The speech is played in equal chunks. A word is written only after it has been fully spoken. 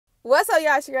What's up,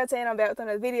 y'all? It's your girl Tay, and I'm back with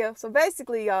another video. So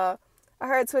basically, y'all, I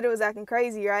heard Twitter was acting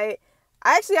crazy, right?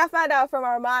 I found out from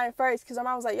Armand first because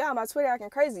Armand was like, "Yo, my Twitter acting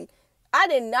crazy." I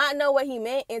did not know what he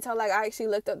meant until I actually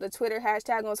looked up the Twitter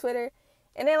hashtag on Twitter,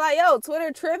 and then yo,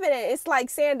 Twitter tripping, and it's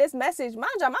saying this message. Mind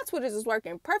you, my Twitter's is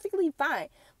working perfectly fine,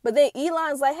 but then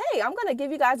Elon's like, "Hey, I'm gonna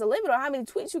give you guys a limit on how many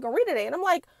tweets you can read today," and I'm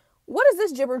like, what is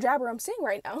this jibber jabber I'm seeing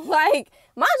right now? Mind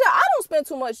you, I don't spend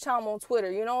too much time on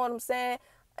Twitter. You know what I'm saying?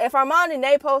 If Armand and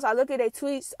they post, I look at their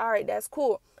tweets. All right, that's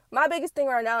cool. My biggest thing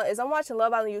right now is I'm watching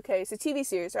Love Island UK. It's a TV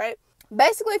series, right?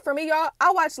 Basically, for me, y'all,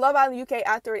 I watch Love Island UK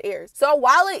after it airs. So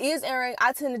while it is airing,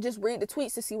 I tend to just read the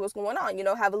tweets to see what's going on,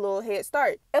 have a little head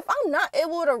start. If I'm not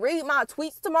able to read my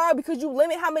tweets tomorrow because you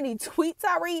limit how many tweets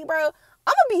I read, bro,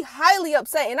 I'm going to be highly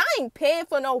upset. And I ain't paying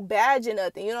for no badge or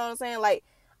nothing, you know what I'm saying?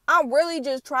 I'm really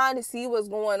just trying to see what's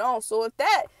going on. So if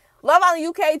that Love Island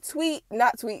UK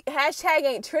hashtag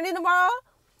ain't trending tomorrow,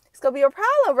 it's going to be a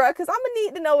problem, bro, because I'm going to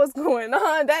need to know what's going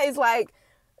on. That is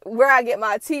where I get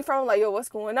my tea from. Yo, what's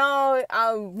going on?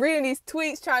 I'm reading these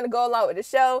tweets, trying to go along with the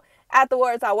show.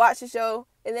 Afterwards, I watch the show,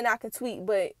 and then I can tweet.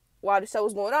 But while the show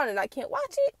is going on and I can't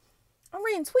watch it, I'm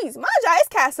reading tweets. Mind you, it's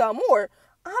cast out more.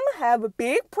 I'm going to have a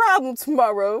big problem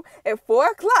tomorrow at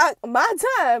 4 o'clock my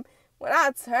time when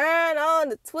I turn on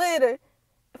the Twitter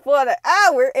for the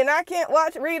hour and I can't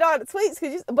read all the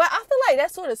tweets. But I feel like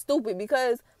that's sort of stupid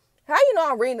because how you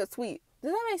know I'm reading the tweet?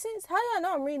 Does that make sense? How y'all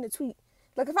know I'm reading the tweet?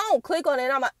 If I don't click on it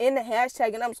and I'm in the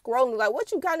hashtag and I'm scrolling,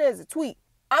 what you count as a tweet?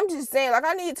 I'm just saying,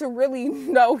 I need to really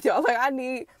know, y'all. I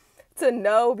need to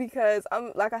know because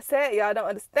like I said, y'all don't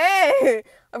understand.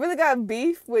 I really got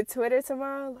beef with Twitter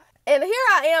tomorrow. And here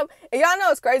I am. And y'all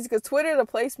know it's crazy because Twitter the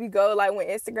place we go, when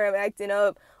Instagram acting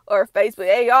up or Facebook.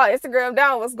 Hey, y'all, Instagram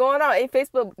down. What's going on? Hey,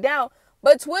 Facebook down.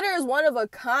 But Twitter is one of a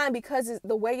kind because it's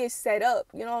the way it's set up.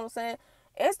 You know what I'm saying?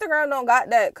 Instagram don't got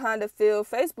that kind of feel.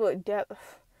 Facebook,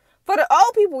 for the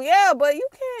old people, yeah, but you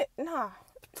can't, nah.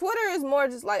 Twitter is more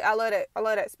just I love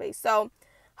that space. So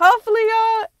hopefully,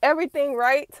 y'all, everything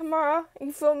right tomorrow.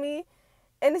 You feel me?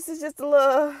 And this is just a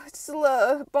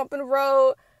little bump in the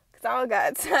road because I don't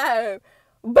got time.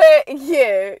 But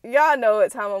yeah, y'all know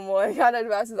what time I'm on. Y'all know the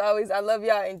vibes as always. I love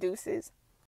y'all and deuces.